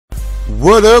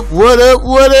What up, what up,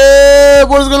 what up?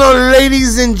 What is going on,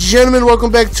 ladies and gentlemen? Welcome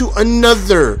back to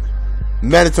another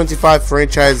Madden 25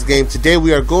 franchise game. Today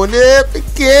we are going up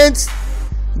against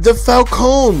the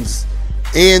Falcons.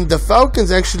 And the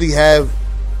Falcons actually have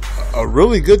a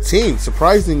really good team.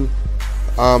 Surprising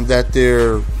that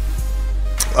their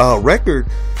record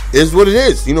is what it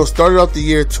is. You know, started out the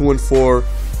year 2-4.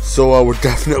 So we're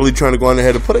definitely trying to go on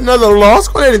ahead and put another loss.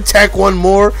 Go ahead and tack one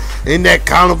more in that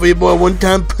counter for your boy one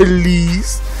time,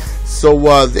 please. So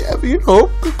they have, you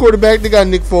know, good quarterback. They got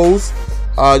Nick Foles.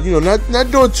 You know,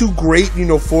 not doing too great. You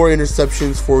know, 4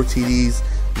 interceptions, 4 TDs,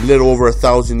 a little over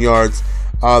 1,000 yards.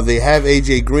 They have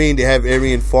AJ Green. They have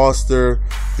Arian Foster.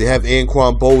 They have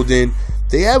Anquan Bolden.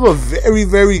 They have a very,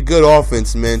 very good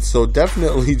offense, man. So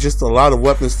definitely just a lot of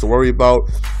weapons to worry about,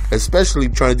 especially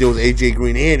trying to deal with AJ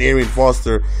Green and Arian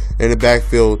Foster in the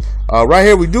backfield. Right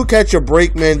here, we do catch a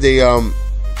break, man. They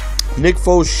Nick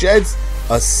Foles sheds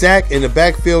a sack in the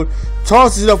backfield,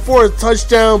 tosses it up for a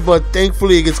touchdown, but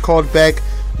thankfully it gets called back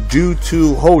due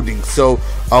to holding. So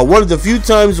one of the few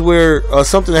times where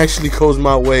something actually goes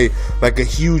my way, like a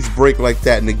huge break like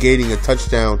that, negating a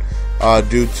touchdown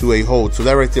due to a hold. So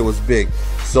that right there was big.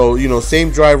 So, you know, same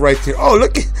drive right there. Oh,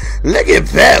 look at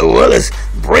Pat Willis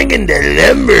bringing the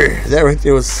lumber. That right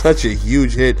there was such a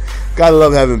huge hit. Gotta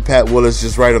love having Pat Willis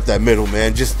just right up that middle,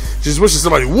 man. Just wishing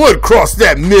somebody would cross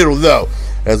that middle, though.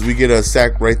 As we get a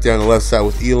sack right there on the left side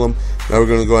with Elam. Now we're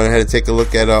going to go ahead and take a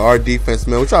look at our defense,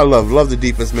 man, which I love. Love the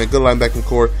defense, man. Good linebacking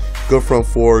core, good front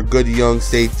four, good young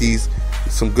safeties,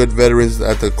 some good veterans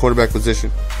at the quarterback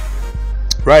position.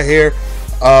 Right here.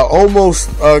 Almost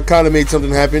kind of made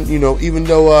something happen, you know, even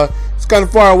though it's kind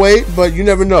of far away, but you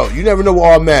never know. You never know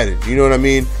what all Madden, you know what I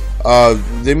mean?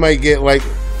 They might get like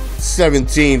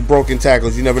 17 broken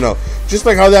tackles, you never know. Just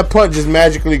like how that punt just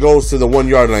magically goes to the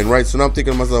 1-yard line, right? So now I'm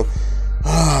thinking to myself,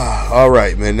 all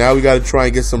right, man, now we got to try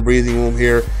and get some breathing room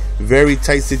here. Very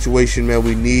tight situation, man.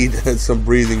 We need some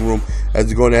breathing room as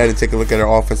we go ahead and take a look at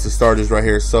our offensive starters right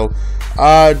here. So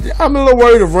I'm a little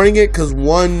worried of running it because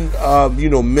one, you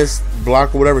know, missed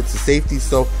block or whatever. It's a safety.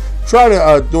 So try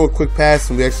to do a quick pass,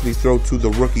 and we actually throw to the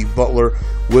rookie Butler,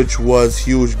 which was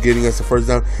huge, getting us the first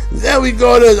down. Then we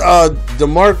go to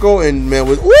DeMarco, and man,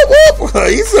 with whoop whoop,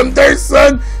 he's some dirt,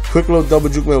 son. Quick little double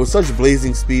juke, man, with such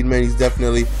blazing speed, man. He's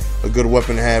definitely a good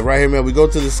weapon to have. Right here, man, we go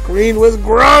to the screen with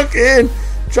Gronk and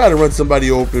try to run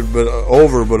somebody open, but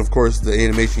of course the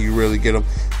animation, you rarely get them.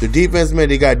 The defense, man,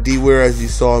 they got D-Ware, as you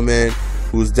saw, man,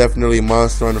 who's definitely a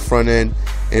monster on the front end.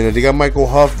 And they got Michael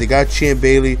Huff, they got Champ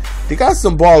Bailey, they got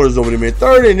some ballers over there, man.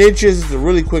 3rd and inches is a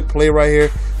really quick play right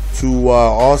here to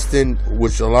Austin,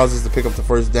 which allows us to pick up the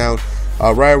first down.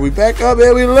 Right, we back up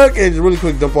and we look, and really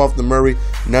quick dump off the Murray,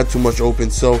 not too much open.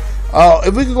 So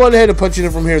if we could go ahead and punch it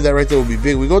in from here, that right there would be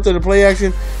big. We go to the play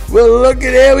action, we'll look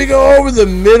at it, we go over the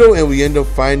middle, and we end up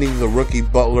finding the rookie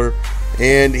Butler.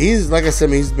 And he's, like I said,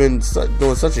 man, he's been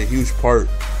doing such a huge part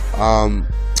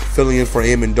filling in for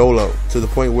Amendola, to the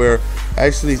point where I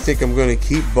actually think I'm going to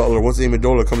keep Butler once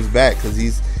Amendola comes back, because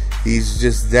he's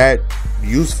just that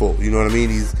useful, you know what I mean?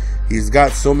 He's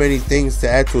got so many things to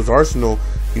add to his arsenal,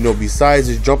 you know, besides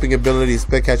his jumping ability, his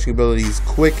spec catching ability. He's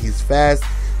quick, he's fast,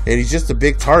 and he's just a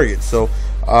big target. So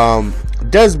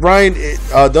Dez Bryant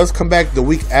does come back the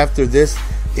week after this.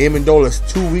 Amendola's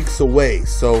 2 weeks away.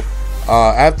 So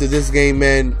after this game,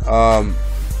 man,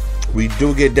 we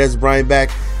do get Dez Bryant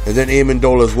back, and then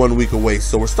Amendola is 1 week away.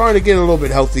 So we're starting to get a little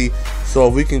bit healthy. So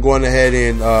if we can go on ahead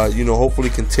and you know, hopefully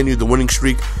continue the winning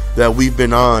streak that we've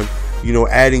been on, you know,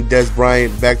 adding Dez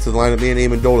Bryant back to the lineup and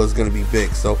Amendola is going to be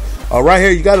big. So right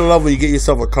here, you got to love when you get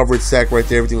yourself a coverage sack right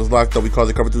there. Everything was locked up. We called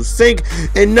the cover 2 sink,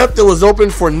 and nothing was open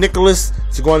for Nicholas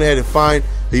to go on ahead and find.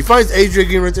 He finds Adrian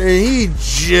again right there, and he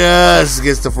just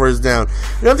gets the first down.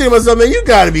 And I'm thinking to myself, man, you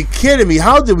got to be kidding me.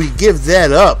 How did we give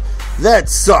that up? That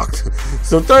sucked.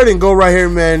 So 3rd and goal right here,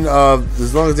 man.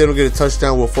 As long as they don't get a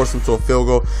touchdown, we'll force them to a field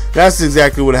goal. That's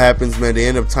exactly what happens, man. They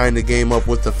end up tying the game up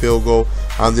with the field goal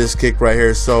on this kick right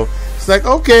here. So it's like,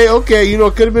 okay, you know,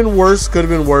 it could have been worse.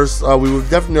 We would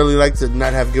definitely like to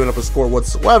not have given up a score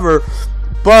whatsoever.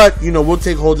 But, you know, we'll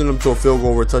take holding them to a field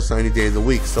goal or a touchdown any day of the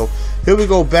week. So here we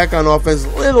go, back on offense. A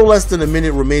little less than a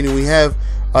minute remaining. We have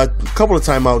a couple of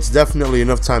timeouts, definitely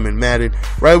enough time in Madden,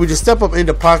 right? We just step up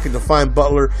into pocket to find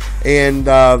Butler, and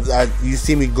you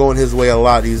see me going his way a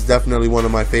lot. He's definitely one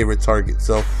of my favorite targets.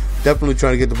 So definitely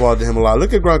trying to get the ball to him a lot.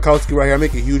 Look at Gronkowski right here. I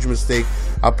make a huge mistake.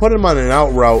 I put him on an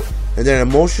out route, and then I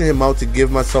motion him out to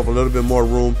give myself a little bit more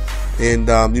room.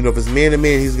 And, you know, if it's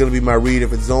man-to-man, he's going to be my read.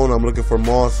 If it's zone, I'm looking for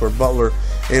Moss or Butler.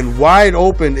 And wide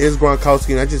open is Gronkowski,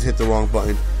 and I just hit the wrong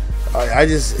button.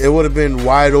 It would have been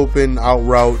wide open out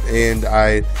route, and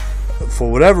I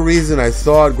for whatever reason, I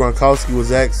thought Gronkowski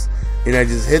was X, and I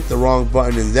just hit the wrong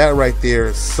button, and that right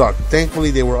there sucked.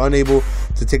 Thankfully, they were unable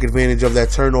to take advantage of that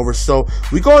turnover. So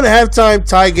we go into halftime,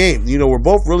 tie game. We're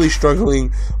both really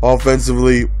struggling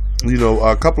offensively.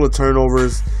 A couple of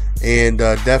turnovers, and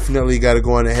definitely got to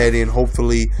go on ahead and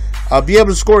hopefully be able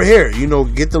to score here.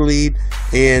 Get the lead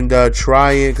and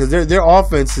try it, because their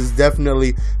offense is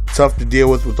definitely tough to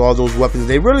deal with all those weapons.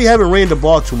 They really haven't ran the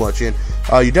ball too much, and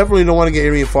you definitely don't want to get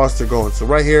Arian Foster going. So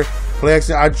right here, play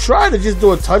action. I tried to just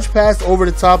do a touch pass over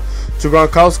the top to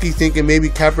Gronkowski, thinking maybe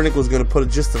Kaepernick was going to put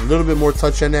just a little bit more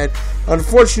touch on that.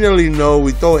 Unfortunately, no.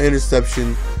 We throw an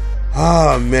interception.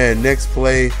 Oh man, next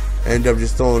play, end up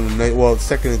just throwing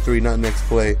second and 3, not next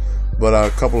play, but a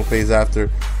couple of plays after.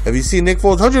 Have you seen Nick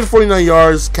Foles? 149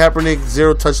 yards, Kaepernick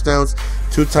 0 touchdowns,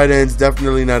 2 tight ends.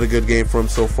 Definitely not a good game for him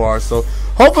so far. So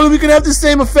hopefully we can have the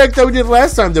same effect that we did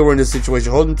last time that we're in this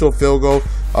situation. Hold them to a field goal.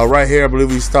 Right here, I believe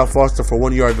we stopped Foster for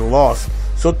 1 yard and loss.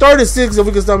 So 3rd and 6, if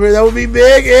we can stop here, that would be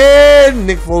big. And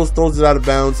Nick Foles throws it out of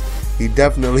bounds. He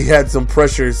definitely had some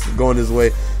pressures going his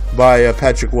way by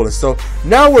Patrick Willis. So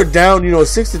now we're down,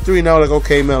 6-3 now. Like,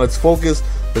 okay, man, let's focus.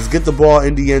 Let's get the ball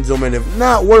in the end zone, man. If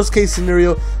not, worst case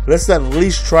scenario, let's at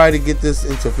least try to get this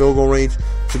into field goal range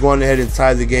to go on ahead and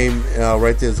tie the game.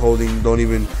 Right there is holding. Don't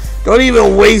even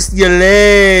waste your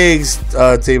legs,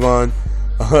 Tavon.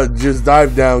 Just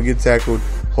dive down, get tackled.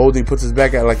 Holding puts us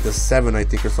back at like the 7, I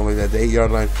think, or something like that, the 8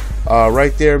 yard line.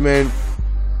 Right there, man.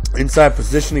 Inside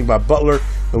positioning by Butler,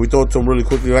 and we throw it to him really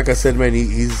quickly. Like I said, man,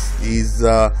 he's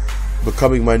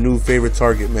becoming my new favorite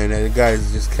target, man. That guy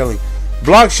is just killing.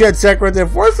 Block, shed, sack right there.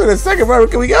 First and a second, right?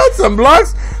 Can we get some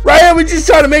blocks? Right here, we just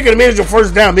try to make it a manageable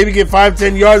first down. Maybe get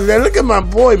 5-10 yards there. Look at my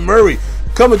boy Murray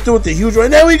coming through with the huge run.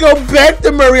 And then we go back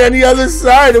to Murray on the other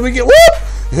side, and we get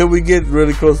and we get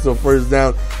really close to a first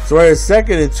down. So right here,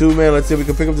 2nd and 2, man. Let's see if we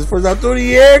can pick up this first down through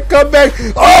the air. Come back.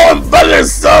 Oh, and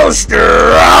Butler's so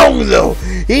strong, though.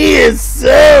 He is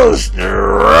so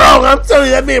strong. I'm telling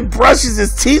you, that man brushes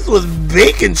his teeth with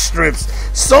bacon strips.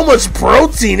 So much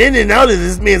protein in and out of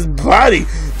this man's body.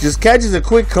 Just catches a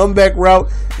quick comeback route,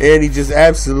 and he just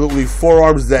absolutely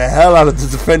forearms the hell out of the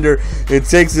defender and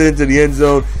takes it into the end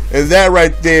zone. And that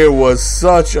right there was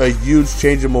such a huge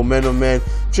change of momentum, man.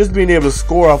 Just being able to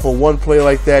score off of one play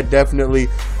like that definitely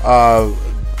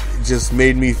just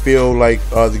made me feel like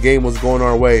the game was going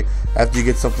our way after you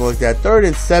get something like that. 3rd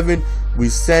and 7, we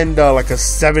send like a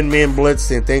 7-man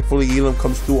blitz, and thankfully Elam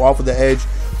comes through off of the edge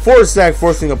for a sack,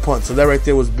 forcing a punt. So that right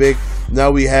there was big.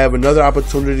 Now we have another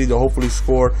opportunity to hopefully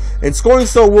score, and scoring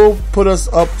so will put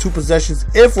us up 2 possessions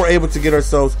if we're able to get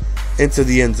ourselves into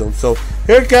the end zone. So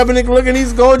here Kaepernick looking,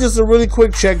 he's going, just a really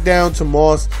quick check down to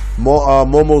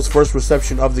Momo's first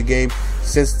reception of the game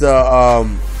since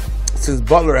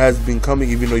Butler has been coming,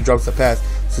 even though he drops the pass.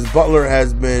 Since Butler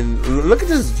has been, look at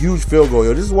this huge field goal,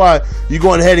 yo. This is why you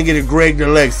go ahead and get a Greg the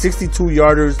leg, 62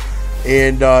 yarders.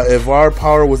 And if our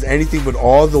power was anything but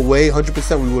all the way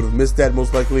 100%, we would have missed that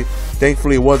most likely.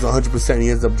 Thankfully, it wasn't 100%.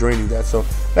 He ends up draining that. So,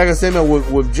 like I said, man,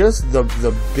 with just the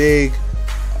big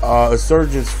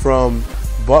resurgence from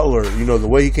Butler, the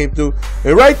way he came through,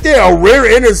 and right there, a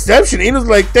rare interception. He was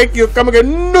like, "Thank you, come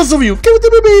again, no of you, give it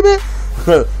to me,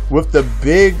 baby." With the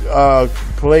big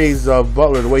plays of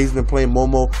Butler, the way he's been playing,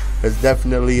 Momo has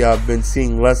definitely been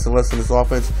seeing less and less in this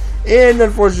offense. And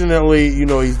unfortunately,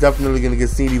 he's definitely going to get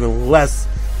seen even less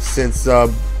since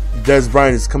Des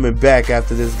Bryant is coming back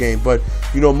after this game. But,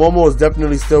 Momo is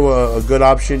definitely still a good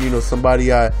option.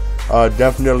 Somebody I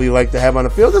definitely like to have on the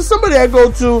field. There's somebody I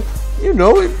go to, you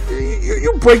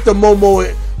break the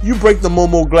Momo. You break the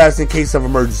Momo glass in case of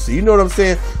emergency. You know what I'm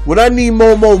saying? When I need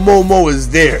Momo is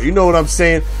there. You know what I'm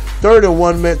saying?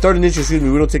 3rd and inch, excuse me.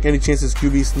 We don't take any chances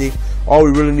QB sneak. All we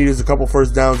really need is a couple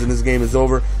first downs and this game is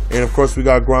over. And of course we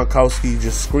got Gronkowski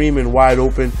just screaming wide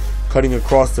open, cutting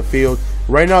across the field.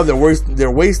 Right now they're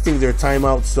wasting their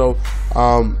timeout. So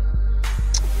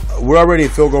we're already in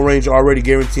field goal range, already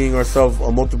guaranteeing ourselves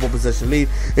a multiple possession lead.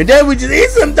 And then we just eat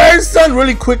some dirt, son.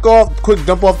 Really quick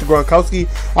dump off to Gronkowski.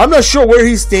 I'm not sure where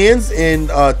he stands in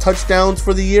touchdowns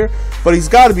for the year, but he's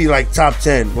got to be like top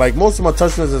 10. Like most of my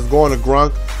touchdowns has gone to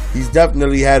Gronk. He's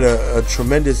definitely had a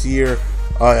tremendous year.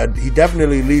 He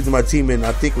definitely leads my team in,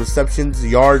 I think, receptions,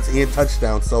 yards, and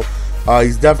touchdowns. So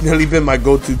he's definitely been my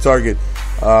go-to target.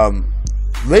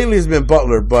 Lately it's been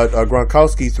Butler, but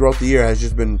Gronkowski throughout the year has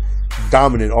just been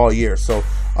dominant all year. So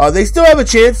they still have a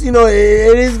chance. It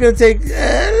is going to take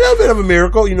a little bit of a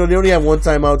miracle. They only have one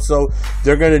timeout, so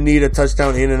they're going to need a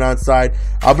touchdown and an onside.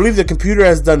 I believe the computer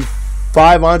has done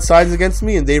 5 onsides against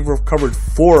me, and they've recovered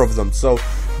 4 of them. So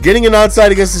getting an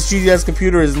onside against this cheesy-ass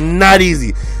computer is not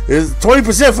easy. It's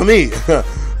 20% for me.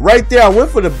 right there, I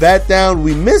went for the bat down.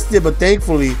 We missed it, but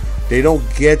thankfully they don't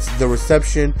get the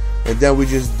reception. And then we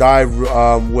just dive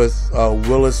with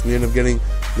Willis. We end up getting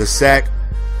the sack.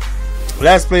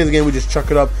 Last play of the game, we just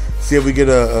chuck it up, see if we get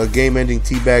a game-ending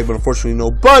teabag, but unfortunately no.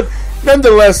 But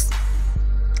nonetheless,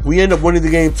 we end up winning the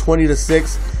game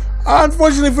 20-6.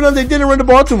 Unfortunately for them, they didn't run the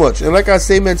ball too much. And like I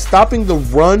say, man, stopping the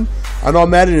run on all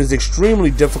Madden is extremely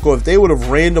difficult. If they would have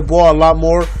ran the ball a lot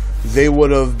more, they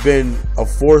would have been a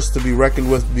force to be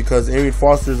reckoned with, because Arian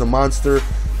Foster is a monster.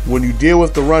 When you deal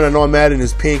with the run, I know Madden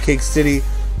is Pancake City.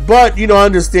 But, you know, I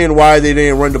understand why they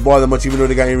didn't run the ball that much, even though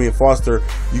they got Arian Foster.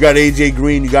 You got A.J.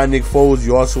 Green, you got Nick Foles,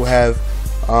 you also have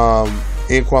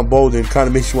Anquan Bolden. Kind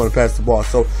of makes you want to pass the ball.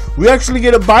 So, we actually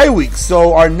get a bye week.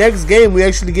 So, our next game, we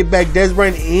actually get back Des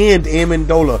Bryant and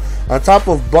Amendola, on top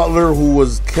of Butler, who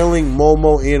was killing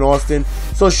Momo and Austin.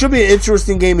 So, it should be an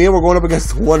interesting game here. We're going up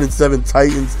against the 1-7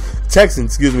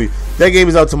 Texans, excuse me. That game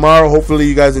is out tomorrow. Hopefully,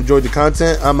 you guys enjoyed the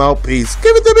content. I'm out. Peace.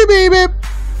 Give it to me, baby.